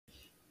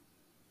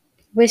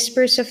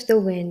Whispers of the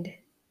Wind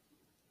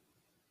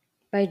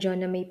by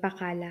John na may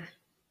pakala.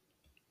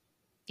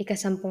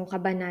 Ikasampung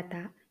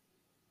kabanata,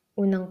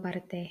 unang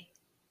parte.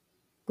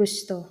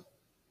 Gusto.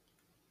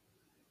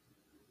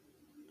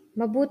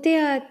 Mabuti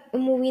at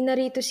umuwi na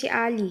rito si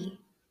Ali.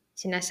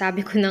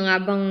 Sinasabi ko na nga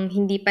bang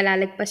hindi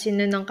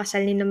palalagpasin nun ng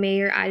kasal ni na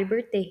Mayor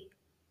Albert eh.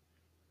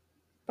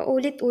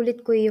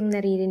 Paulit-ulit ko yung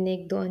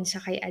naririnig doon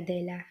sa kay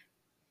Adela.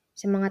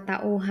 Sa mga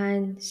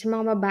tauhan, sa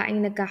mga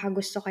babaeng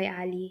nagkakagusto kay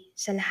Ali,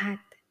 sa lahat.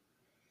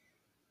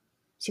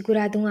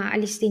 Siguradong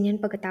aalis din yan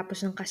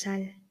pagkatapos ng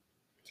kasal.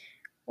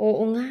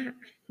 Oo nga,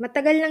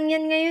 matagal lang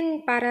yan ngayon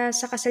para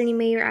sa kasal ni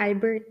Mayor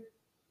Albert.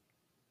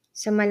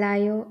 Sa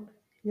malayo,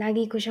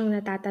 lagi ko siyang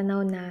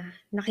natatanaw na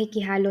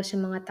nakikihalo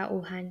sa mga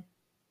tauhan,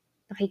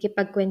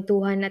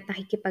 nakikipagkwentuhan at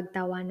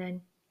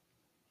nakikipagtawanan.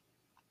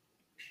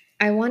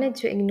 I wanted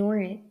to ignore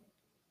it,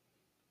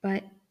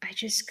 but I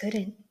just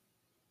couldn't.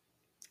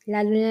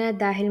 Lalo na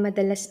dahil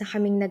madalas na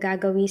kaming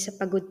nagagawi sa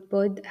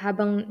pagudpod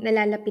habang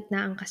nalalapit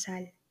na ang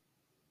kasal.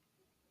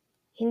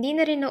 Hindi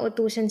na rin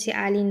nautusan si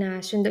Ali na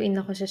sunduin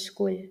ako sa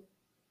school.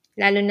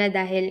 Lalo na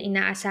dahil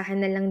inaasahan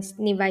na lang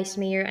ni Vice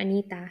Mayor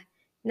Anita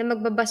na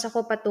magbabas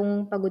ako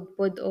patungong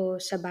pagudpod o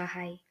sa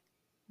bahay.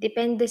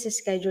 Depende sa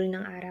schedule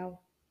ng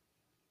araw.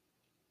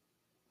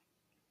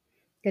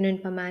 Ganun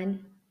pa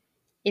man,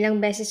 ilang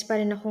beses pa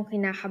rin akong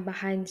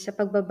kinakabahan sa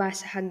pagbaba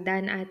sa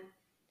hagdan at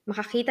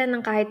makakita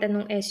ng kahit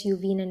anong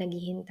SUV na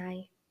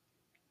naghihintay.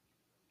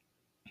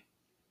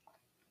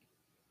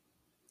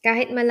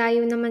 Kahit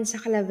malayo naman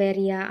sa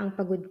Calaveria ang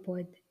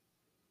pagudpod,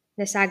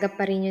 nasagap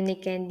pa rin yun ni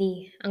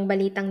Candy ang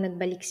balitang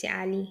nagbalik si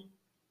Ali.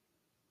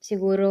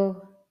 Siguro,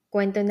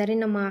 kwento na rin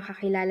ng mga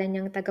kakilala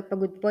niyang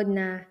tagapagudpod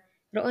na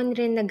roon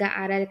rin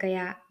nag-aaral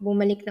kaya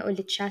bumalik na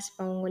ulit siya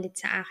sa pangungulit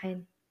sa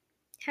akin.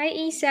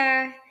 Hi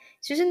Isa!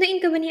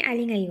 Susunduin ka ba ni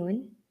Ali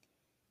ngayon?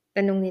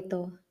 Tanong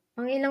nito.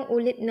 Pangilang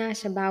ulit na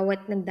sa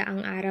bawat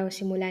nagdaang araw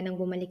simula nang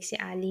bumalik si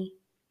Ali.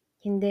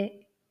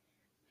 Hindi.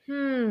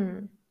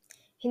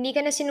 Hindi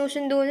ka na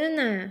sinusundo nun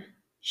ah,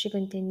 she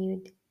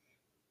continued.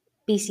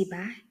 Busy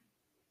ba?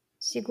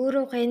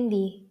 Siguro,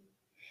 Candy.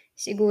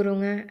 Siguro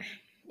nga.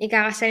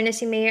 Ikakasal na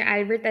si Mayor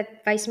Albert at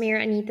Vice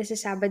Mayor Anita sa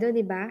Sabado,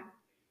 di ba?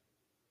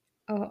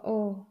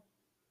 Oo,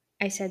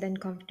 I said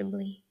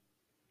uncomfortably.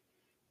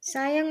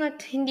 Sayang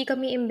at hindi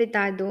kami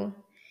imbitado.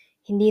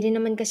 Hindi rin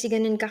naman kasi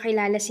ganun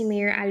kakilala si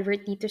Mayor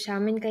Albert dito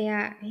sa amin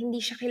kaya hindi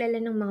siya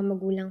kilala ng mga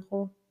magulang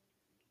ko.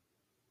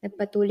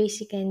 Nagpatuloy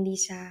si Candy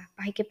sa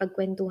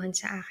pakikipagkwentuhan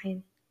sa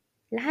akin.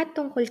 Lahat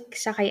tungkol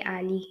sa kay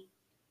Ali.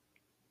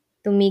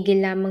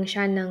 Tumigil lamang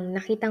siya nang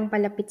nakitang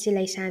palapit si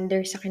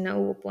Lysander sa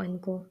kinauupuan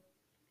ko.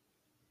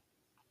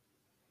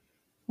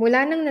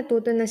 Mula nang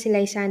natuto na si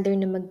Lysander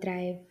na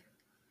mag-drive,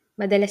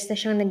 madalas na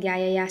siyang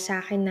nagyayaya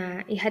sa akin na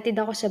ihatid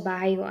ako sa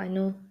bahay o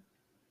ano.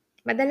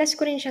 Madalas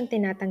ko rin siyang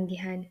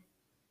tinatanggihan.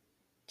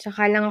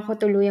 Tsaka lang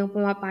ako tuluyang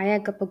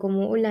pumapayag kapag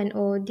umuulan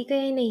o di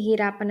kaya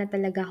nahihirapan na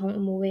talaga akong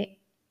umuwi.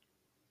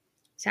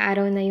 Sa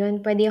araw na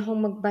yon, pwede akong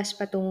mag-bus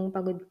patungong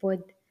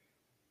Pagudpod.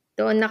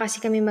 Doon na kasi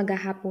kami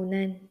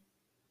maghahapunan.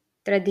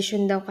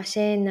 Tradisyon daw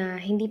kasi na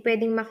hindi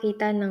pwedeng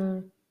makita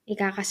ng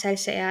ikakasal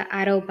sa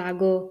araw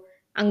bago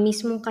ang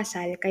mismong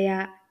kasal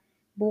kaya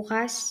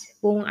bukas,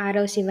 buong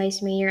araw si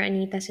Vice Mayor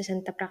Anita sa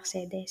Santa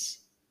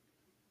Praxedes.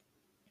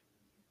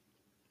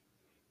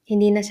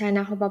 Hindi na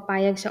sana ako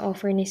papayag sa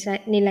offer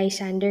ni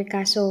Lysander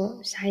kaso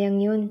sayang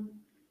yun.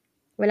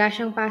 Wala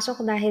siyang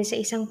pasok dahil sa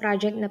isang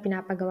project na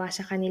pinapagawa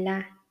sa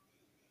kanila.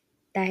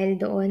 Dahil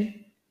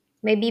doon,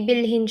 may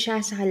bibilhin siya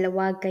sa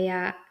Kalawag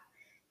kaya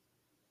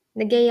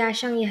nagyaya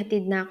siyang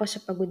ihatid na ako sa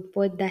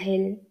Pagudpod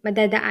dahil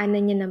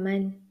madadaanan niya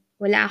naman.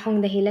 Wala akong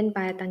dahilan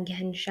para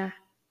tanggihan siya.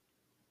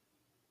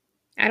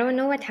 I don't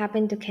know what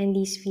happened to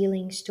Candy's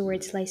feelings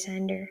towards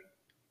Lysander.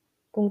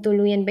 Kung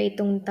tuluyan ba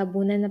itong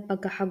tabunan ng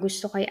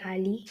pagkakagusto kay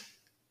Ali?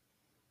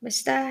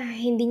 Basta,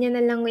 hindi niya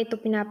na lang ito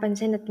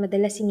pinapansin at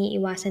madalas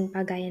iniiwasan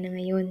pa gaya na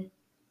ngayon.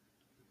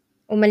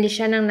 Umalis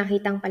siya nang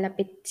nakitang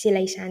palapit si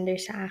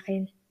Lysander sa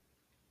akin.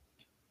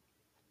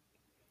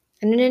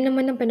 Ano na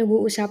naman ang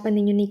pinag-uusapan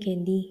ninyo ni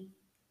Candy?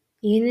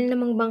 Iyon na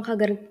namang bang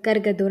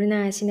kargador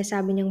na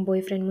sinasabi niyang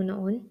boyfriend mo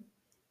noon?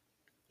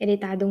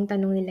 Iritadong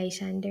tanong ni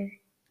Lysander.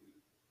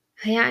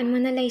 Hayaan mo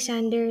na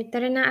Lysander,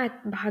 tara na at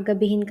baka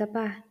gabihin ka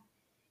pa.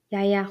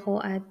 Yaya ko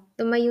at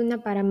tumayo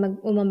na para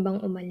umambang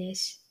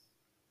umalis.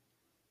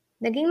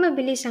 Naging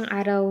mabilis ang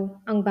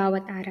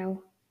bawat araw.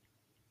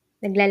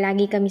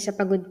 Naglalagi kami sa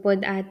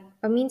Pagudpod at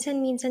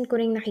paminsan-minsan ko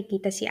ring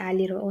nakikita si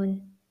Ali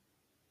roon.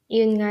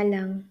 Iyon nga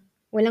lang,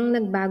 walang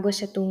nagbago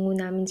sa tungo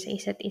namin sa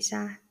isa't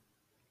isa.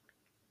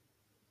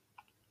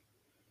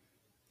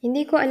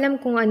 Hindi ko alam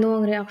kung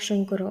ano ang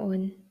reaksyon ko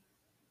roon.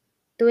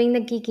 Tuwing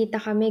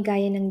nagkikita kami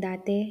gaya ng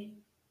dati,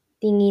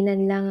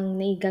 tinginan lang ang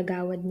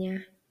naigagawad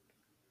niya.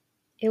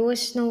 It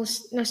was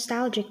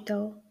nostalgic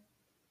though.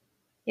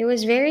 It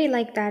was very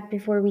like that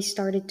before we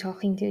started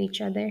talking to each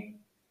other.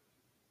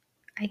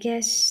 I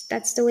guess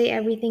that's the way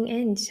everything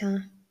ends,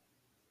 huh?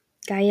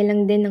 Gaya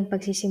lang din ng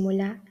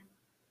pagsisimula.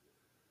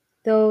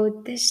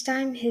 Though this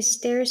time his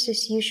stares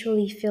is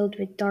usually filled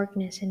with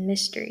darkness and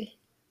mystery.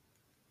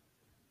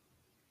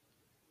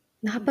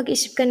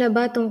 Nakapag-isip ka na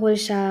ba tungkol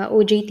sa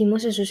OJT mo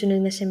sa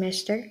susunod na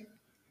semester?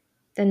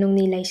 Tanong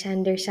ni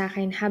Lysander sa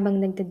akin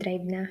habang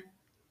nagdadrive na.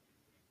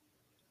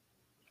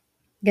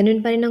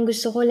 Ganun pa rin ang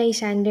gusto ko,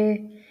 Lysander.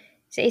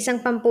 Sa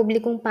isang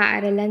pampublikong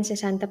paaralan sa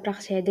Santa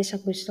Praxedes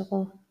ang gusto ko.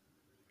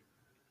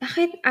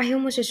 Bakit ayaw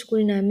mo sa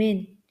school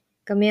namin?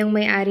 Kami ang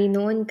may-ari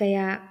noon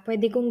kaya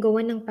pwede kong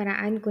gawan ng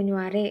paraan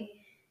kunwari.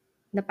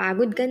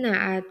 Napagod ka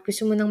na at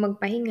gusto mo nang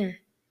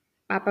magpahinga.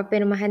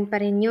 Papapirmahan pa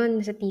rin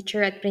yon sa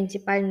teacher at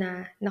principal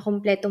na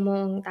nakumpleto mo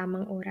ang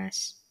tamang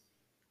oras.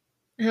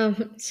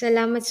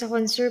 Salamat sa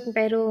concern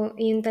pero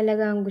iyon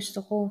talaga ang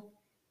gusto ko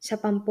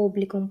sa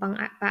pampublikong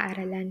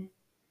paaralan.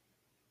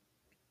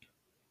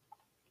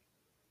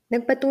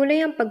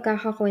 Nagpatuloy ang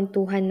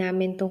pagkakakwentuhan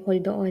namin tungkol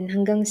doon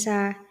hanggang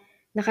sa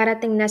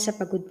nakarating na sa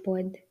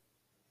pagudpod.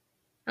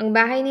 Ang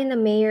bahay ni na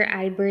Mayor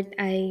Albert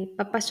ay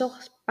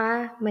papasok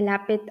pa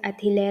malapit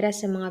at hilera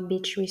sa mga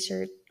beach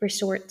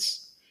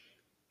resorts.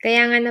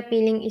 Kaya nga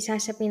napiling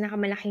isa sa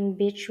pinakamalaking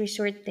beach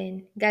resort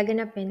din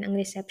gaganapin ang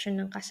reception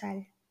ng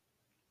kasal.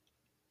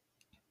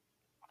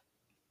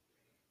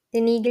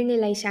 Tinigil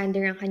ni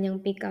Lysander ang kanyang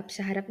pick-up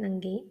sa harap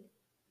ng gate.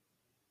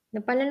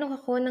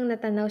 Napalanok ako nang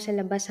natanaw sa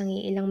labas ang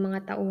iilang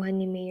mga tauhan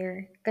ni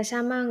Mayor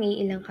kasama ang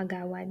iilang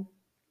kagawad.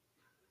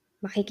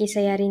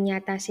 Makikisaya rin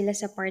yata sila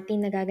sa party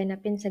na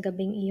gaganapin sa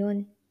gabing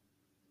iyon.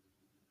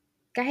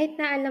 Kahit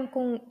na alam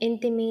kong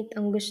intimate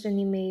ang gusto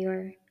ni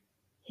Mayor,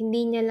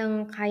 hindi niya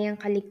lang kayang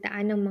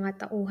kaligtaan ng mga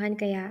tauhan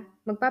kaya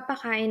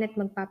magpapakain at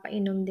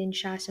magpapainom din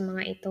siya sa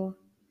mga ito.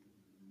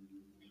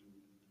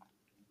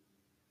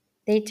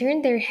 They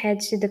turned their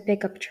heads to the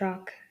pickup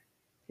truck,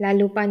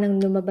 lalo pa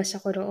nang lumabas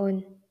ako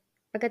roon,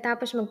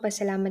 pagkatapos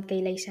magpasalamat kay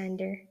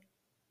Lysander.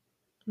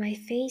 My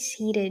face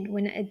heated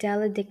when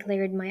Adela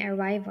declared my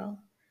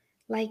arrival,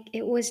 like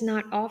it was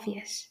not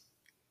obvious.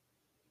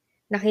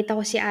 Nakita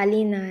ko si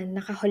Ali na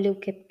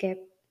nakahulog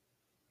kip-kip.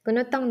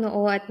 Kunot ang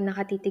noo at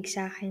nakatitig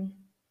sa akin.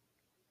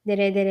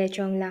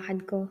 Dire-diretso ang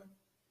lakad ko.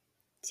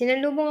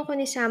 Sinalubong ako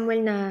ni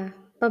Samuel na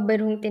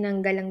pabarong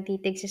tinanggal ang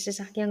titig sa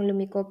sasakyang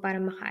lumiko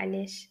para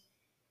makaalis.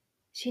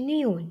 Sino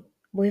yun?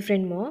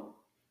 Boyfriend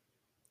mo?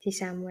 Si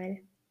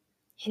Samuel.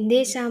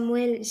 Hindi,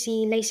 Samuel.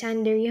 Si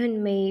Lysander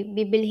yun. May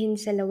bibilhin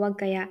sa lawag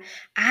kaya...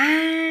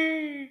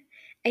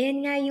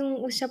 Ayan nga yung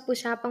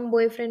usap-usapang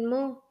boyfriend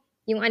mo.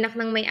 Yung anak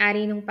ng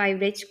may-ari ng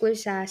private school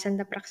sa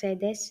Santa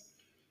Praxedes.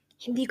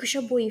 Hindi ko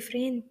siya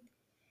boyfriend.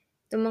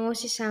 Tumango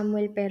si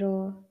Samuel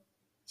pero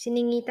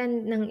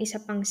siningitan ng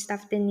isa pang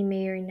staff din ni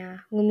Mayor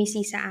na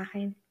ngumisi sa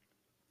akin.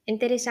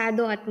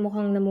 Interesado at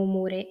mukhang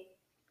namumuri.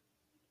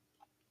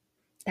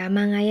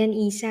 Tama nga yan,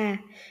 Isa.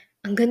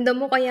 Ang ganda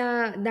mo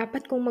kaya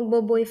dapat kung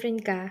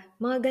magbo-boyfriend ka,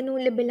 mga ganung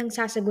level lang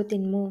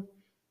sasagutin mo.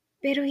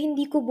 Pero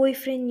hindi ko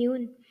boyfriend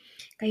yun.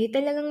 Kayo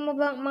talagang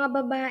mga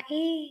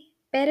babae.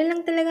 Pera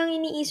lang talagang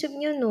iniisip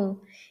nyo,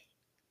 no?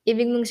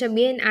 Ibig mong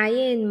sabihin,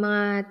 ayin,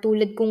 mga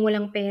tulad kong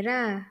walang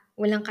pera,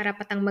 walang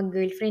karapatang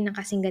mag-girlfriend ng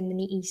kasing ganda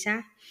ni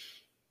Isa.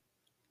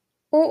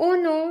 Oo,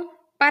 no?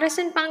 Para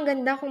saan pa ang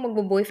ganda kung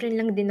magbo-boyfriend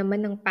lang din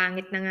naman ng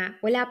pangit na nga.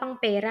 Wala pang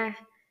pera.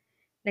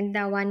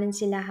 Nagdawanan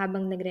sila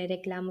habang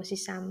nagrereklamo si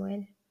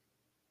Samuel.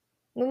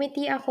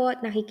 Ngumiti ako at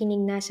nakikinig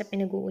na sa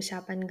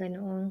pinag-uusapan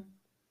ganoong.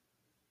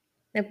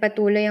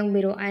 Nagpatuloy ang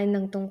biruan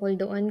ng tungkol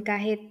doon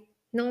kahit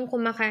noong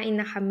kumakain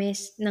na kami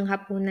ng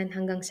hapunan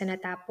hanggang sa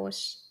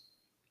natapos.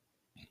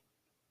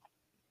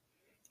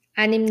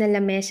 6 na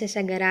lamesa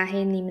sa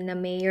garahe ni na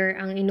Mayor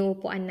ang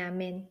inuupuan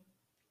namin.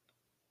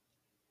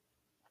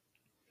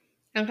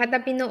 Ang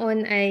katabi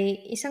noon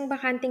ay isang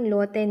bakanting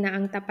lote na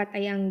ang tapat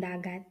ay ang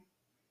dagat.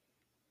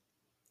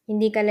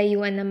 Hindi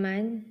kalayuan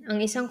naman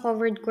ang isang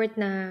covered court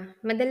na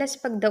madalas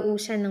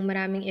pagdausan ng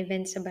maraming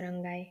events sa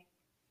barangay.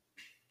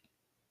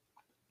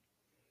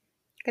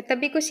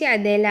 Katabi ko si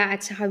Adela at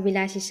sa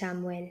kabila si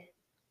Samuel.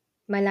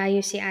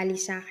 Malayo si Ali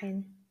sa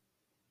akin.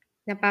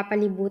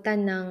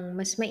 Napapalibutan ng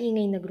mas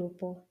maingay na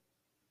grupo.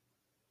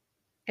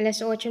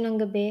 8:00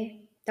 ng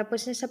gabi,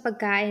 tapos na sa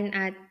pagkain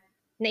at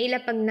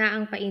nailapag na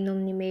ang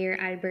painom ni Mayor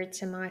Albert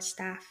sa mga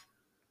staff.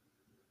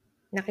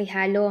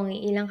 Nakihalo ang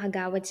ilang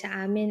kagawad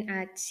sa amin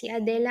at si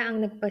Adela ang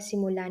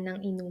nagpasimula ng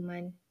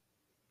inuman.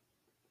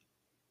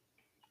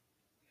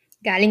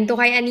 Galing to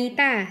kay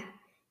Anita!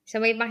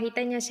 Sabay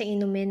pakita niya sa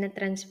inumin na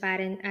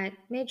transparent at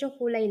medyo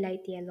kulay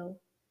light yellow.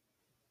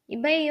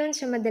 Iba iyon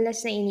sa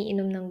madalas na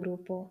iniinom ng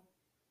grupo.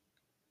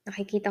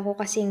 Nakikita ko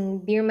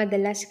kasing beer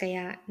madalas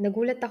kaya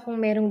nagulat akong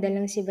merong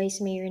dalang si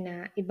Vice Mayor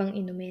na ibang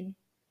inumin.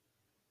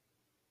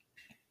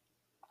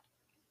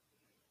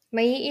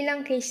 May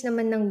ilang case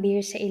naman ng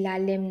beer sa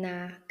ilalim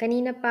na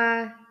kanina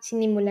pa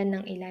sinimulan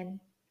ng ilan.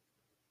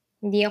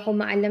 Hindi ako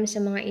maalam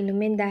sa mga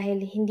inumin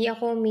dahil hindi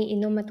ako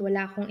umiinom at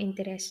wala akong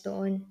interes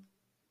doon.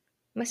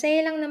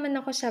 Masaya lang naman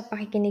ako sa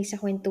pakikinig sa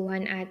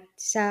kwentuhan at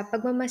sa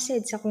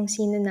pagmamasid sa kung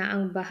sino na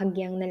ang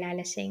bahagyang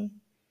nalalasing.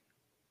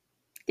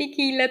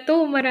 Tequila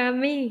to,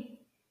 marami!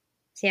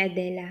 Si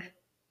Adela.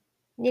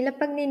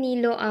 Nilapag ni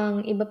Nilo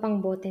ang iba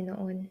pang bote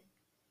noon.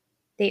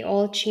 They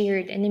all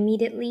cheered and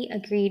immediately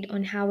agreed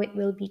on how it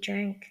will be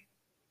drank.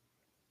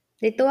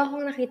 Dito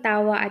akong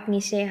nakitawa at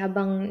ngisi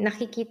habang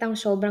nakikitang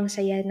sobrang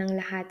saya ng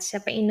lahat sa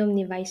painom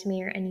ni Vice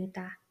Mayor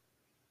Anita.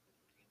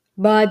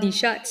 Body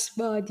shots!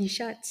 Body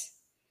shots!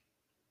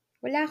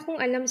 Wala akong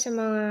alam sa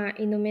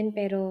mga inumin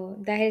pero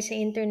dahil sa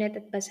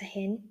internet at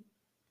basahin,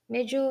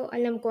 medyo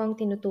alam ko ang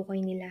tinutukoy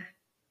nila.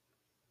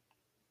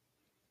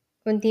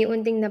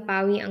 Unti-unting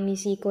napawi ang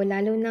ngisi ko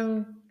lalo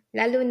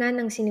na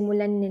nang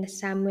sinimulan ni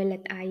Samuel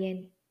at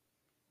Ayen.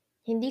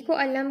 Hindi ko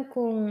alam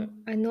kung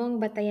ano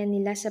ang batayan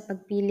nila sa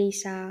pagpili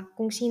sa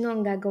kung sino ang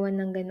gagawa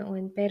ng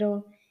ganoon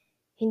pero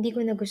hindi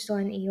ko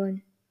nagustuhan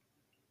iyon.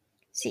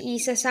 Si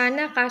Isa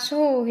sana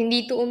kaso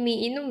hindi to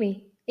umiinom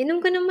eh. Inom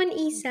ka naman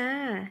Isa,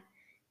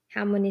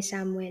 hamon ni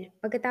Samuel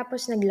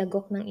pagkatapos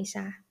naglagok ng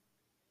isa.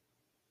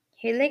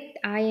 He licked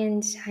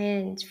Ayan's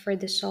hands for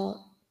the salt.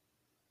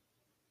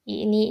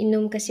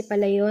 Iniinom kasi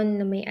pala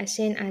yon na may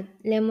asin at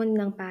lemon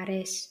ng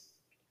pares.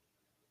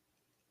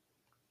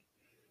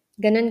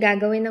 Ganon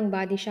gagawin ng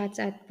body shots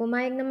at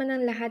pumayag naman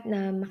ang lahat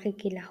na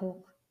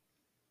makikilahok.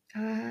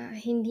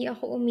 Hindi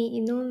ako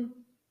umiinom,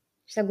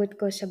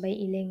 sagot ko sabay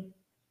iling.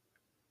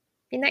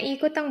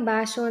 Pinaikot ang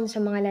bason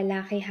sa mga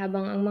lalaki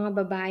habang ang mga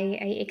babae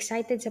ay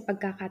excited sa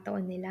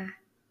pagkakataon nila.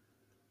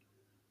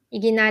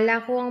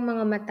 Iginala ko ang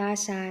mga mata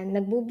sa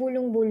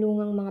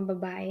nagbubulong-bulungang mga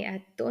babae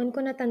at doon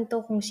ko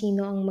natanto kung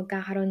sino ang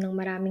magkakaroon ng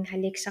maraming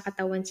halik sa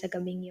katawan sa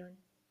gabing yon.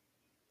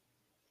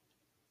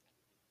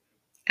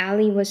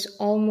 Ali was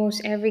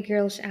almost every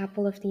girl's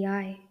apple of the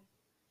eye.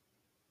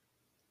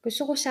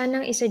 Gusto ko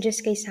sanang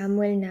isuggest kay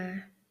Samuel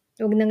na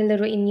huwag nang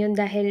laruin yun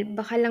dahil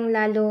baka lang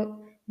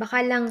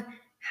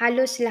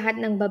halos lahat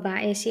ng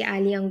babae si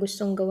Ali ang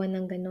gustong gawan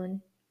ng ganon.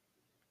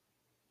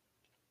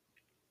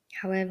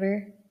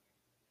 However,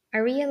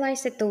 I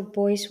realized that the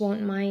boys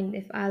won't mind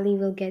if Ali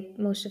will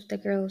get most of the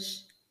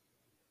girls.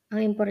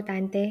 Ang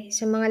importante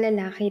sa mga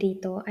lalaki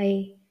rito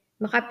ay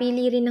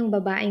makapili rin ng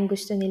babaeng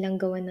gusto nilang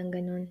gawan ng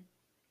ganon.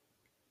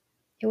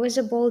 It was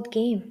a bold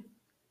game.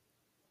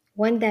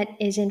 One that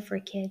isn't for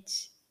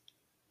kids.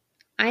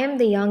 I am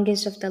the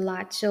youngest of the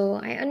lot,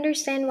 so I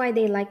understand why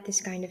they like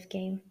this kind of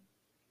game.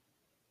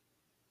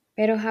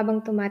 Pero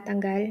habang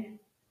tumatagal,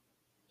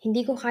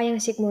 hindi ko kayang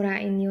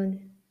sikmurain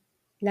yun.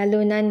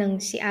 Lalo na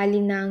nang si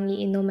Ali na ang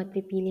iinom at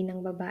pipili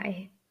ng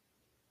babae.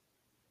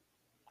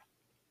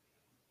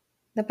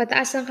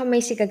 Napataas ng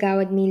kamay si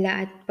Kagawad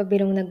Mila at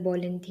pabirong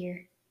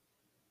nag-volunteer.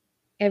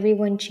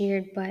 Everyone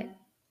cheered but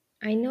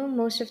I know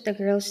most of the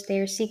girls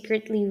there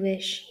secretly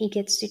wish he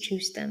gets to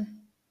choose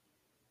them.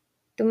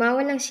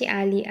 Tumawa lang si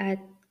Ali at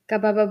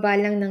kabababa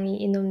lang ng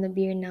iinom na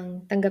beer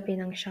nang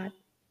tanggapin ang shot.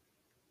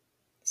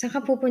 Saan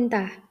ka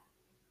pupunta?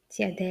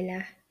 Si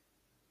Adela.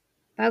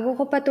 Bago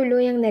ko pa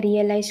tuluyang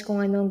na-realize kung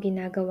ano ang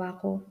ginagawa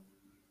ko,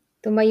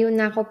 tumayo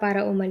na ako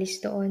para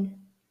umalis doon.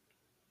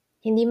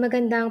 Hindi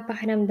maganda ang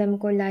pakiramdam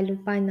ko lalo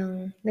pa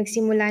nang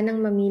nagsimula nang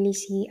mamili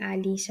si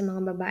Ali sa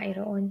mga babae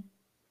roon.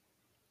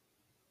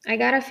 I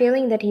got a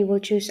feeling that he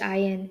will choose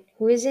Ayan,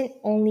 who isn't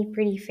only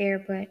pretty fair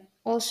but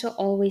also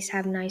always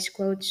have nice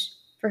clothes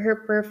for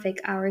her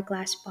perfect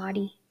hourglass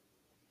body.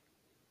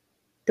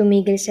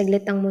 Tumigil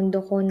saglit ang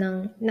mundo ko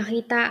nang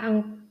nakita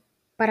ang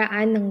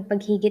paraan ng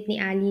paghigit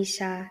ni Ali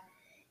sa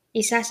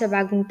isa sa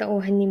bagong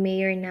tauhan ni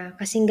Mayor na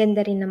kasing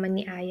ganda rin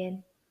naman ni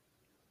Ayan.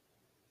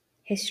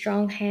 His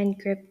strong hand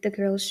gripped the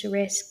girl's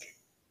wrist.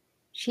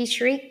 She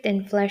shrieked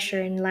in pleasure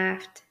and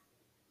laughed.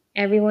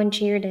 Everyone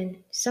cheered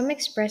and some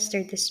expressed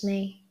their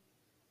dismay.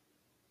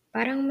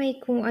 Parang may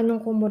kung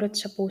anong kumurot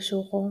sa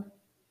puso ko.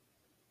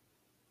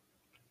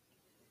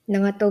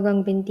 Nangatog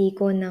ang binti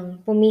ko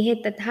nang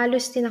pumihit at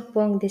halos tinakbo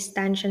ang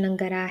distansya ng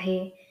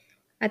garahe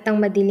at ang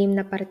madilim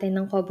na parte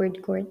ng covered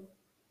court.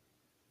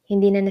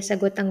 Hindi na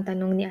nasagot ang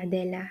tanong ni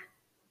Adela.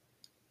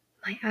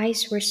 My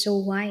eyes were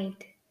so wide.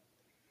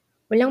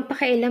 Walang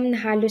pakialam na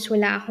halos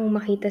wala akong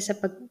makita sa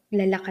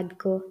paglalakad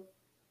ko.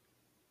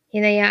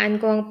 Hinayaan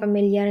ko ang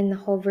pamilyar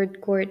na covered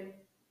court.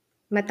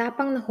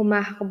 Matapang na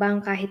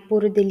humahakbang kahit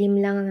puro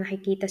dilim lang ang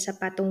nakikita sa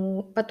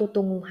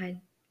patutunguhan.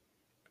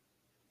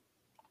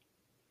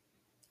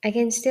 I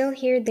can still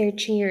hear their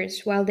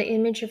cheers while the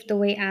image of the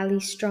way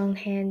Ali's strong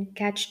hand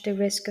catched the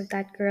wrist of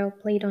that girl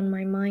played on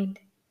my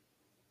mind.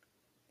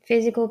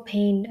 Physical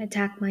pain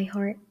attacked my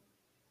heart.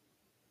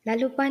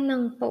 Lalo pa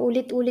nang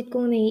paulit-ulit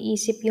kong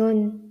naiisip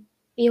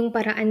yung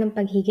paraan ng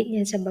paghigit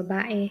niya sa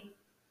babae.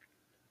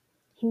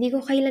 Hindi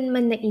ko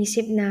kailanman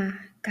naisip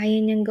na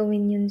kaya niyang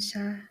gawin yun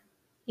sa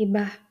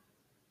iba.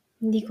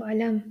 Hindi ko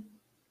alam.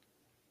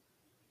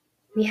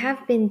 We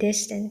have been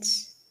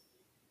distanced.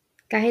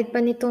 Kahit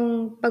pa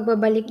nitong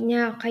pagbabalik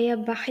niya, kaya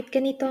bakit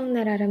ganito ang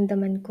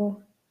nararamdaman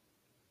ko?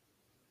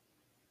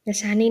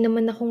 Nasanay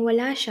naman akong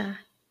wala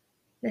siya.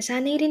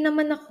 Nasanay rin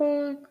naman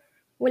akong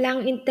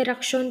walang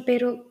interaksyon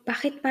pero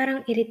bakit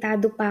parang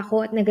iritado pa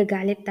ako at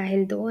nagagalit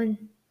dahil doon?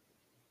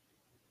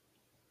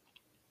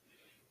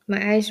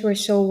 My eyes were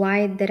so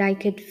wide that I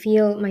could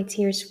feel my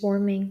tears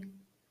forming.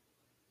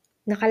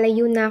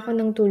 Nakalayo na ako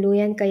ng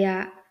tuluyan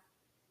kaya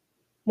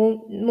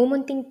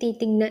Mumunting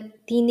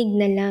tinig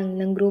na lang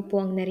ng grupo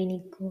ang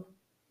narinig ko.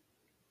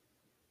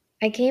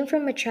 I came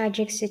from a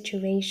tragic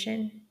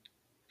situation.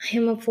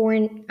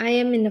 I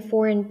am in a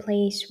foreign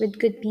place with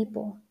good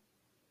people.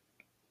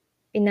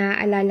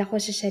 Pinaalala ko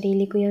sa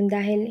sarili ko yun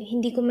dahil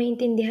hindi ko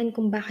maintindihan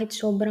kung bakit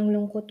sobrang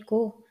lungkot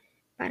ko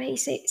para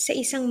sa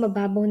isang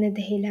mababaw na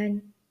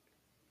dahilan.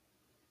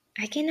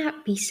 I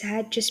cannot be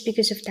sad just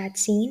because of that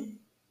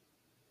scene.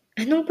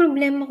 Anong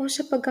problema ko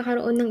sa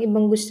pagkakaroon ng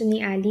ibang gusto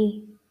ni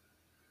Ali?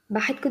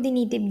 Bakit ko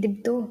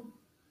dinidibdib to?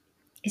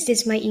 Is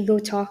this my ego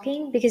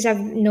talking because I've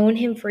known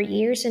him for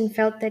years and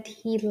felt that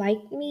he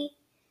liked me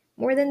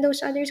more than those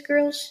other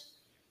girls?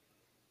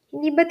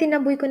 Hindi ba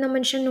tinaboy ko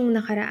naman siya nung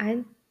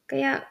nakaraan?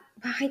 Kaya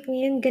bakit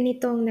ngayon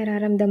ganito ang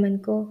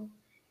nararamdaman ko?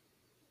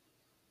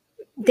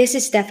 This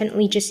is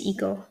definitely just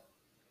ego.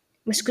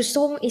 Mas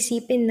gusto kong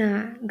isipin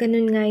na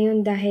ganun nga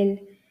yun dahil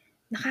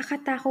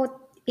nakakatakot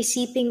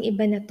isiping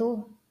iba na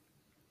to.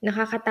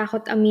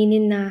 Nakakatakot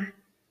aminin na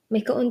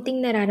may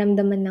kaunting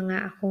nararamdaman na nga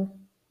ako.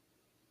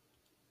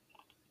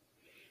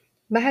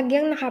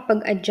 Bahagyang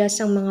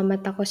nakapag-adjust ang mga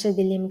mata ko sa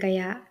dilim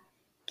kaya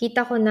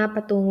kita ko na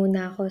patungo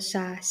na ako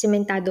sa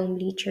sementadong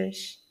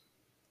bleachers.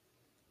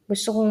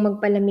 Gusto kong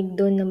magpalamig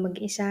doon ng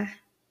mag-isa.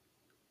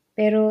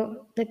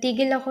 Pero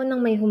natigil ako nang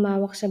may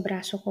humawak sa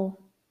braso ko.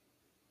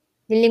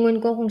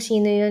 Nilingon ko kung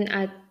sino yun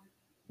at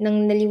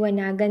nang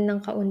naliwanagan ng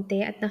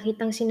kaunti at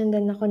nakitang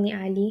sinundan ako ni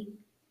Ali,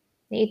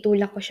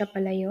 naitulak ko siya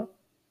palayo.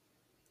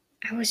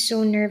 I was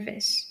so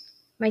nervous.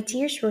 My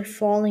tears were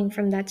falling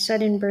from that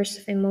sudden burst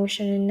of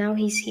emotion and now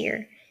he's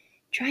here,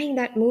 trying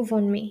that move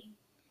on me.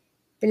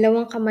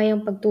 Dalawang kamay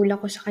ang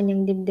pagtulak ko sa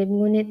kanyang dibdib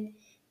ngunit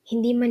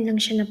hindi man lang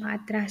siya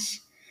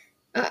napaatras.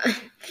 Ah,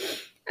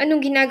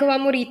 anong ginagawa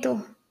mo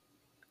rito?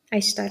 I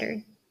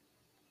stuttered.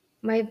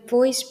 My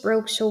voice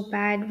broke so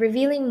bad,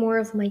 revealing more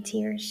of my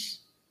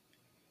tears.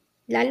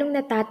 Lalong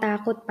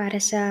natatakot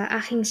para sa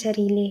aking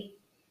sarili.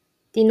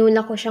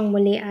 Tinulak ko siyang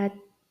muli at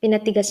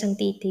pinatigas ang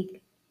titig.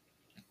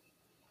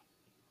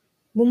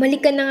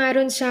 Bumalik ka na nga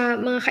ron sa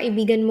mga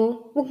kaibigan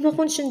mo. Huwag mo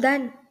kong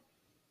sundan.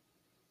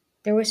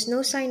 There was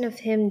no sign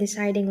of him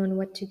deciding on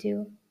what to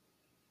do.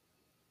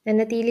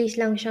 Nanatili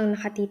lang siyang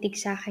nakatitig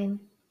sa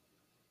akin.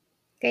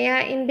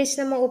 Kaya imbes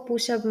na maupo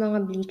sa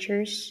mga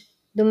bleachers,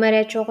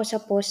 dumaretso ako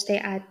sa poste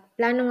at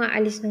plano nga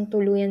alis ng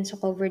tuluyan sa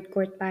covered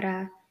court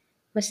para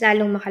mas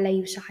lalong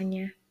makalayo sa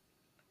kanya.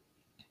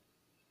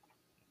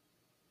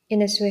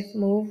 In a swift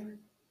move,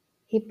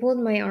 he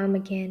pulled my arm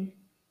again,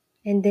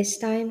 and this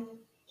time,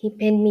 he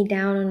pinned me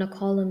down on a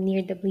column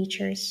near the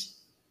bleachers.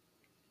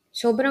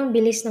 Sobrang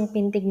bilis ng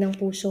pintig ng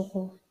puso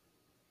ko.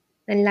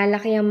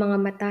 Nanlalaki ang mga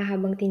mata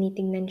habang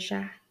tinitingnan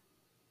siya.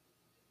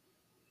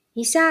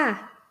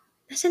 Isa!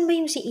 Nasaan ba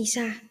yung si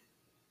Isa?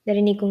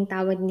 Narinig kong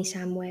tawag ni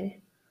Samuel.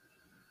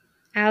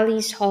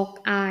 Ali's hawk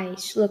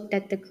eyes looked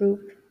at the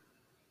group.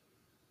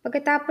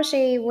 Pagkatapos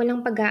ay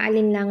walang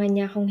pag-aalinlangan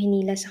niya akong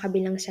hinila sa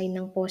kabilang side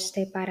ng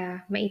poste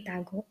para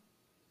maitago.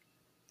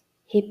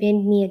 He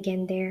pinned me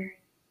again there.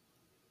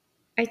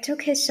 I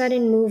took his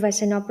sudden move as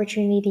an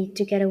opportunity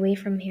to get away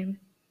from him.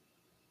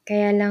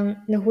 Kaya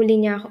lang nahuli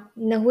niya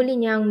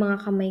ang mga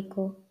kamay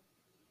ko.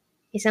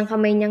 Isang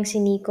kamay niyang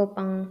sinikop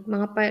ang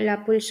mga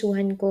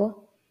palapulsuhan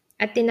ko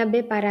at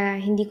tinabi para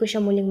hindi ko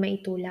siya muling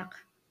maitulak.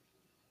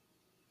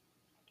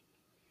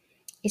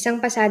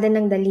 Isang pasada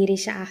ng daliri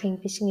sa aking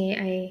pisngi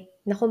ay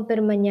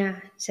nakumpirma niya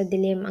sa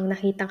dilim ang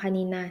nakita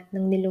kanina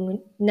nang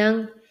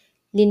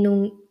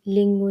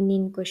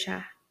lingunin ko siya.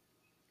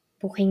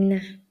 Buking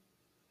na.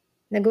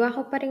 Nagawa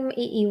ko pa rin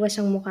maiiwas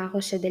ang mukha ko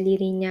sa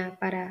daliri niya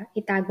para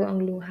itago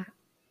ang luha.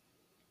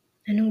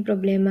 Anong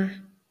problema?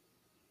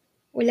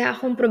 Wala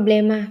akong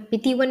problema.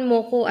 Bitiwan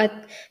mo ko at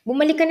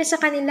bumalik ka na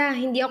sa kanila.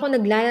 Hindi ako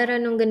naglalaro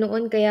ng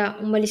ganoon kaya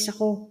umalis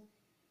ako.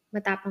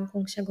 Matapang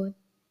kong sagot.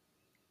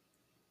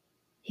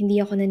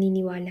 Hindi ako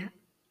naniniwala.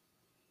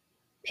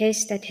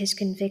 Pissed at his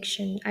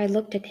conviction, I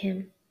looked at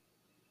him.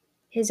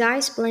 His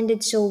eyes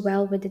blended so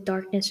well with the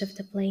darkness of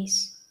the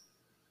place.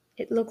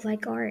 It looked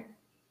like art.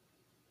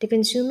 The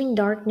consuming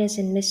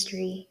darkness and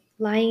mystery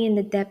lying in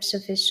the depths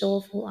of his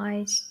soulful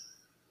eyes.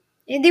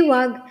 Eh di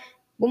wag,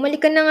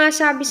 bumalik ka na nga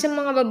sabi sa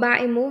mga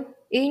babae mo.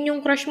 Yun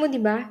yung crush mo, di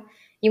ba?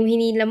 Yung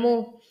hinila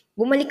mo.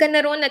 Bumalik ka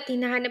na ron at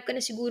hinahanap ka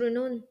na siguro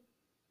nun.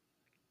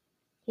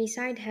 He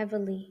sighed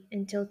heavily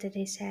and tilted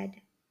his head.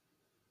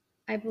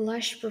 I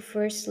blushed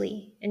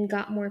profusely and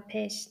got more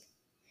pissed.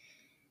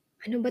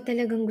 Ano ba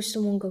talagang gusto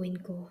mong gawin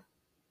ko?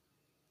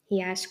 He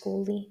asked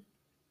coolly.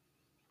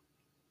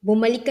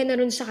 Bumalik ka na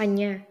ron sa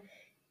kanya.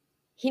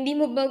 Hindi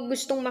mo ba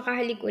gustong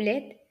makahalik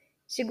ulit?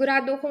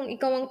 Sigurado kung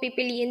ikaw ang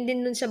pipiliin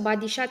din dun sa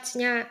body shots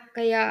niya,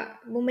 kaya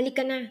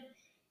bumalik ka na.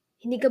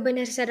 Hindi ka ba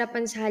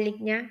nasarapan sa halik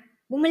niya?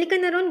 Bumalik ka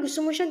na ron,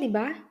 gusto mo siya, di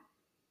ba?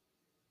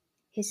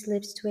 His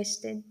lips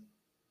twisted.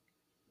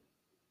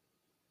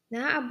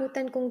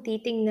 Naaabutan kong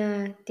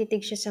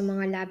titig siya sa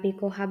mga labi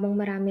ko habang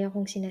marami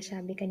akong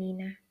sinasabi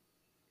kanina.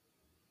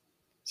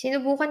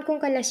 Sinubukan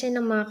kong kalasin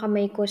ang mga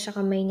kamay ko sa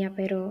kamay niya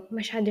pero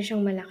masyado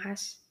siyang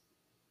malakas.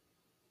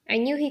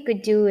 I knew he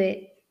could do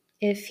it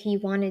if he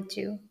wanted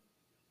to.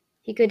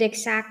 He could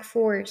exact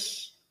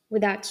force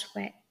without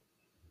sweat.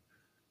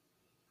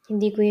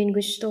 Hindi ko yun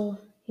gusto.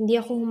 Hindi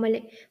ako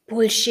humali.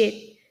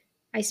 Bullshit!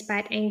 I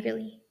spat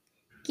angrily.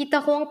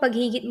 Kita ko ang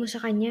paghigit mo sa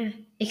kanya.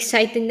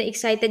 Excited na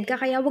excited ka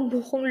kaya wag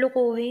mo kong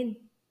lukuhin.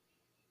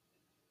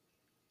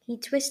 He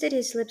twisted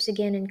his lips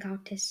again and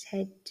cocked his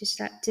head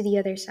to the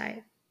other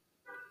side.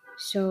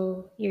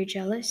 So, you're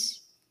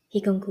jealous? He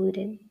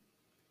concluded.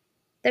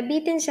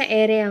 Tabitin sa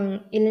ere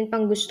ang ilan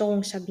pang gusto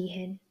kong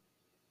sabihin.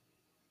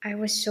 I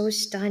was so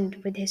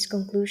stunned with his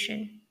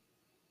conclusion.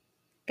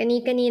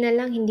 Kani-kanina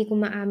lang hindi ko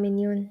maamin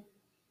yun.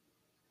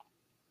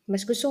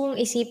 Mas gusto kong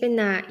isipin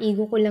na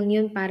ego ko lang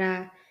yun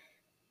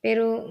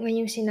pero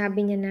ngayong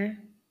sinabi niya na,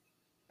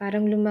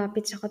 parang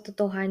lumapit sa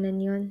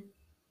katotohanan yun.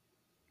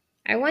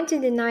 I want to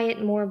deny it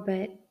more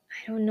but I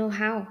don't know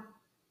how.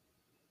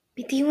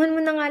 Bitiwan mo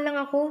na nga lang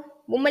ako.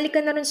 Bumalik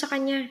ka na rin sa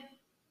kanya.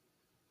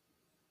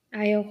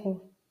 Ayaw ko.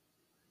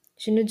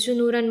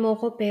 Sunod-sunuran mo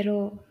ko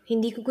pero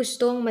hindi ko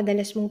gusto ang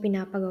madalas mong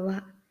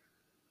pinapagawa.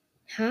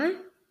 Ha?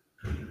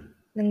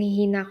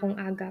 Nangihina akong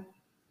agap.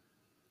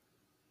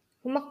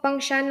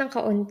 Humakbang siya ng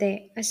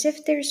kaunti as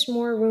if there's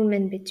more room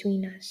in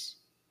between us.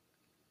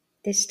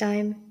 This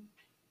time,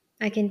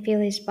 I can feel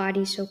his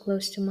body so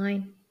close to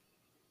mine.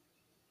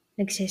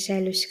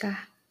 Nagseselos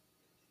ka.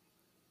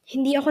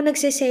 Hindi ako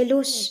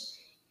nagseselos,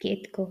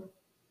 kiit ko.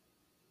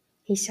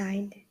 He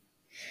sighed.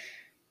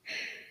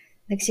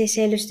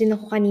 Nagseselos din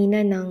ako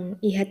kanina nang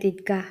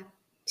ihatid ka.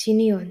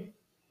 Sino yon?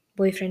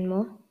 Boyfriend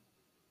mo?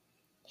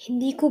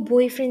 Hindi ko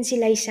boyfriend si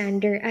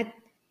Lysander at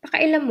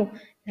pakailan mo,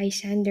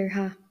 Lysander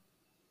ha.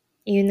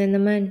 Iyon na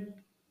naman.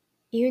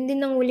 Iyon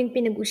din ang huling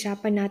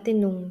pinag-usapan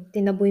natin nung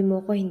tinaboy mo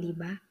ko, hindi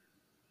ba?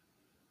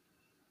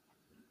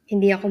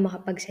 Hindi ako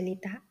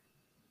makapagsalita.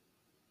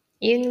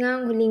 Iyon nga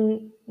ang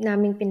huling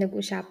naming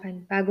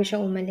pinag-usapan bago siya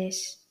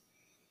umalis.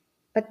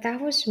 But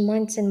that was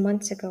months and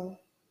months ago.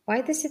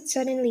 Why does it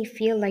suddenly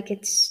feel like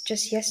it's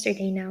just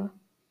yesterday now?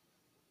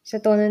 Sa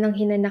tono ng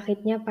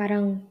hinanakit niya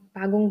parang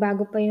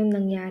bagong-bago pa yung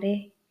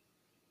nangyari.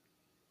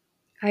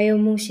 Ayaw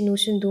mong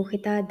sinusundo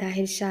kita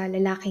dahil sa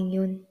lalaking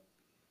yun.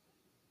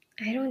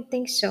 I don't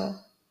think so.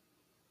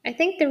 I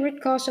think the root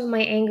cause of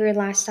my anger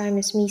last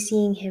time is me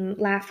seeing him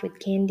laugh with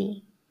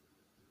Candy.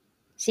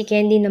 Si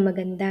Candy na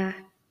maganda,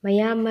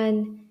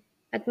 mayaman,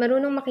 at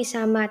marunong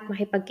makisama at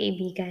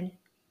makipagkaibigan.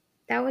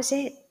 That was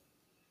it.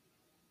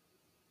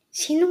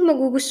 Sinong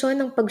magugustuhan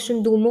ng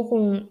pagsundo mo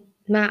kung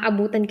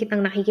maaabutan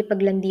kitang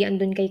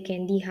nakikipaglandian dun kay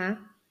Candy, ha?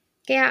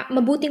 Kaya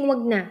mabuting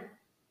wag na.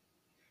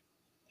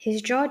 His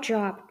jaw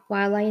dropped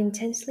while I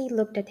intensely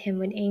looked at him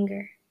with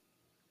anger.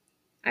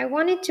 I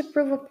wanted to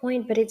prove a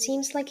point but it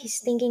seems like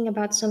he's thinking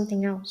about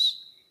something else.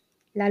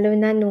 Lalo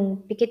na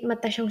nung pikit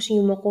mata siyang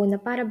siyumoko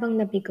na para bang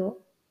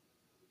nabigo.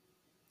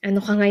 Ano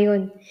ka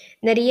ngayon?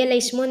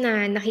 Na-realize mo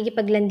na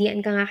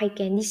nakikipaglandian ka nga kay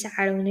Candy sa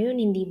araw na yun,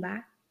 hindi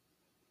ba?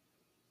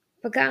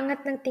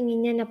 Pagkaangat ng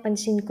tingin niya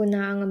napansin ko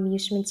na ang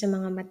amusement sa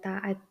mga mata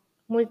at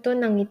multo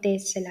ng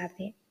ngiti sa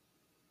labi.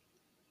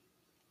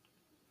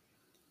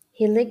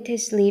 He licked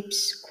his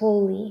lips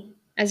coolly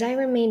as I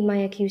remained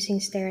my accusing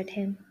stare at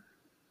him.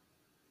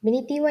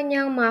 Binitiwan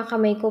niya ang mga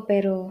kamay ko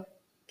pero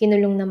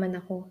kinulong naman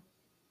ako.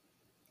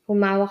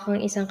 Humawak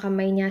ang isang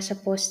kamay niya sa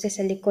poste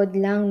sa likod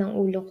lang ng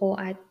ulo ko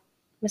at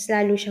mas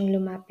lalo siyang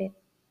lumapit.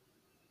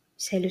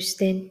 Selos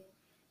din.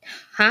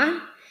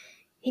 Ha?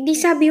 Hindi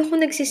sabi ako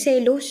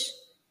nagsiselos.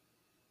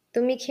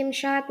 Tumikhim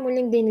siya at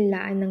muling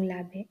dinilaan ng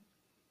labi.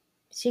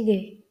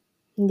 Sige,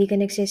 hindi ka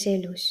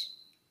nagsiselos.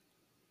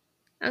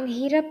 Ang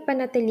hirap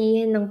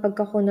panatilihin ng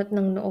pagkakunot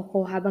ng noo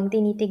ko habang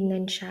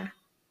tinitignan siya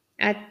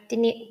at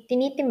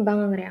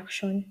tinitimbang ang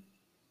reaksyon.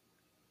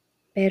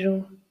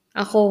 Pero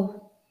ako,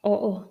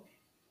 oo,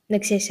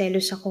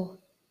 nagsiselos ako,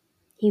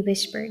 he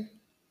whispered.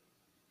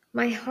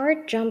 My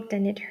heart jumped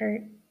and it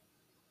hurt.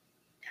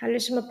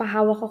 Halos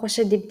mapahawak ako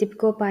sa dibdib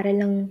ko para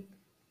lang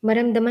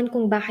maramdaman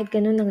kung bakit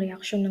ganun ang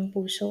reaksyon ng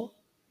puso.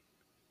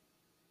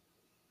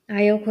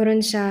 Ayaw ko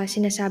rin sa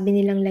sinasabi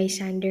nilang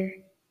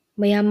Lysander,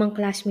 mayamang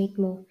classmate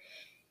mo.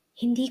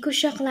 Hindi ko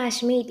siya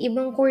classmate,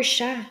 ibang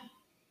course siya.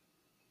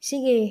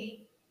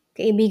 Sige,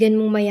 kaibigan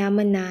mong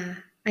mayaman na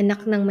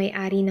anak ng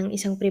may-ari ng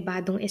isang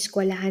pribadong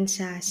eskwelahan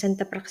sa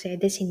Santa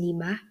Praxedes, hindi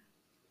ba?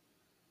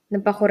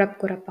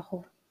 Napakurap-kurap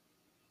ako.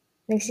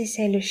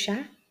 Nagsiselos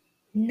siya?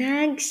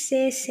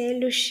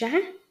 Nagseselos siya?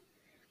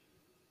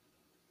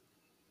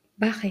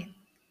 Bakit?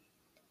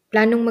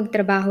 Planong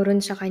magtrabaho ron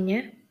sa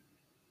kanya?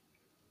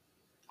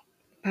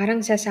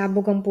 Parang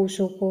sasabog ang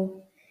puso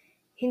ko.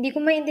 Hindi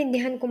ko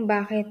maintindihan kung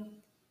bakit.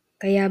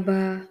 Kaya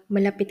ba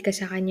malapit ka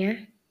sa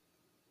kanya?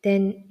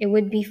 Then it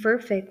would be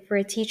perfect for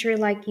a teacher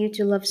like you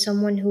to love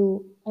someone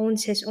who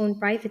owns his own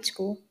private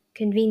school.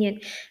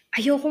 Convenient.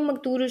 Ayokong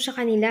magturo sa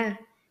kanila.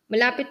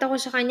 Malapit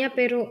ako sa kanya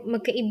pero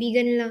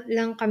magkaibigan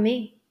lang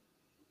kami.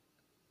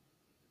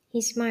 He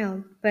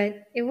smiled,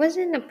 but it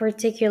wasn't a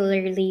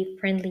particularly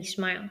friendly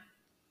smile.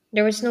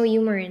 There was no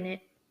humor in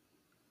it.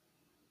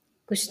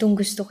 Gustong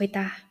gusto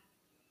kita,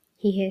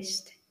 he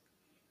hissed.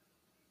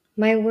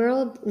 My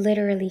world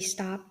literally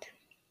stopped.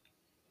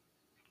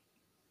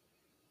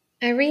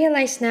 I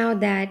realize now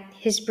that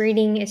his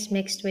breeding is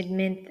mixed with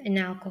mint and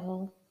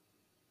alcohol.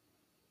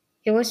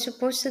 It was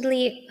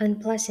supposedly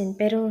unpleasant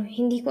pero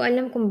hindi ko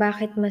alam kung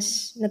bakit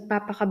mas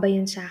nagpapakaba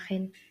yun sa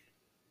akin.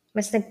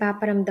 Mas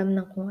nagpaparamdam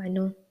ng kung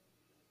ano.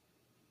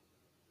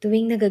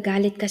 Tuwing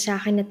nagagalit ka sa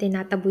akin at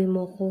tinataboy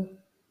mo ko,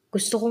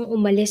 gusto kong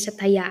umalis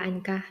at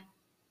hayaan ka.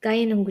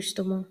 Gaya ng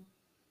gusto mo.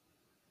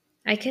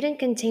 I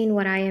couldn't contain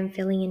what I am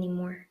feeling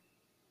anymore.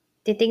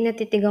 Titig na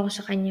titig ako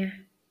sa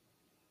kanya.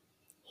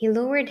 He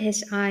lowered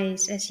his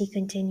eyes as he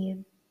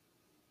continued.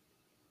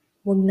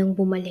 Huwag nang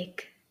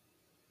bumalik.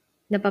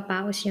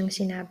 Napapaos niyang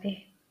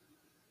sinabi.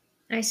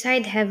 I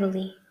sighed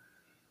heavily.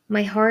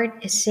 My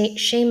heart is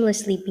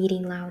shamelessly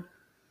beating loud.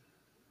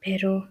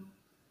 Pero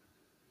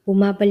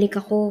bumabalik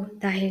ako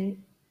dahil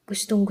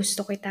gustong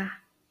gusto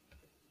kita.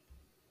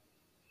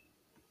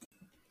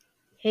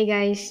 Hey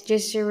guys,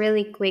 just a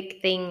really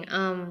quick thing.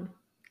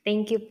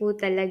 Thank you po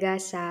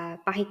talaga sa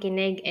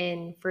pakikinig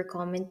and for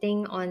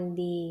commenting on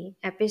the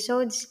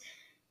episodes.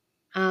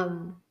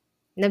 Um,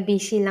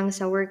 Na-busy lang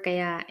sa work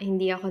kaya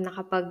hindi ako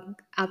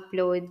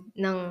nakapag-upload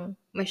ng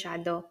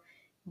masyado.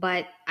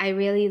 But I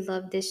really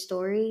love this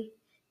story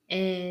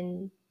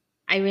and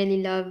I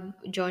really love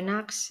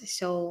Jonax.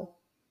 So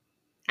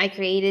I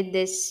created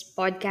this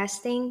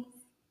podcasting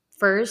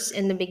first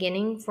in the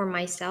beginning for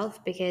myself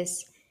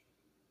because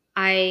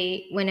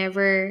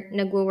whenever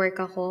nagwo-work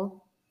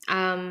ako,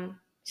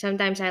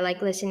 sometimes I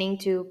like listening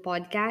to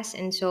podcasts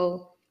and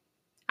so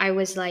I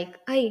was like,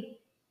 ay,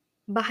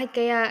 bakit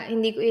kaya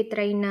hindi ko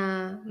i-try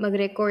na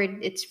mag-record?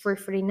 It's for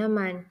free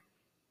naman.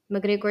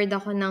 Mag-record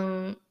ako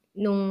nung,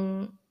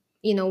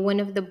 one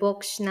of the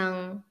books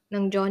ng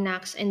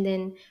Jonax and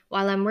then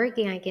while I'm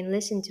working, I can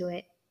listen to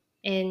it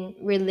and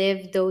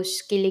relive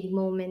those kilig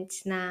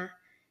moments na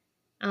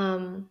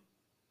um,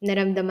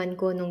 naramdaman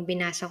ko nung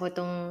binasa ko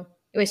tong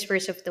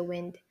Whispers of the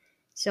Wind.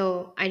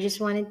 So, I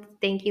just wanted to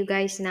thank you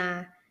guys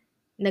na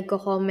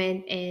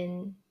nagko-comment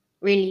and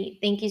really,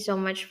 thank you so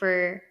much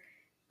for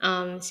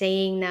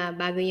saying na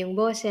bago yung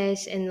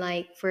boses and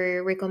like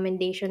for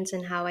recommendations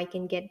on how I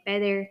can get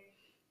better.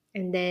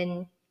 And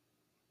then,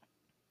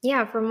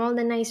 yeah, from all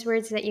the nice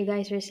words that you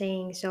guys are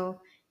saying.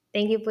 So,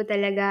 thank you po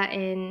talaga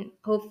and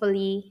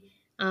hopefully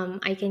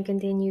I can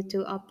continue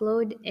to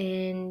upload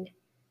and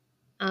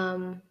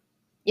um,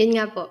 yun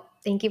nga po.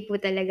 Thank you po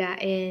talaga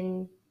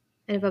and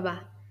ano pa ba?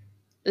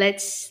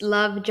 Let's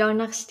love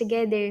Jonax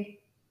together.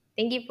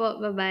 Thank you po.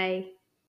 Bye-bye.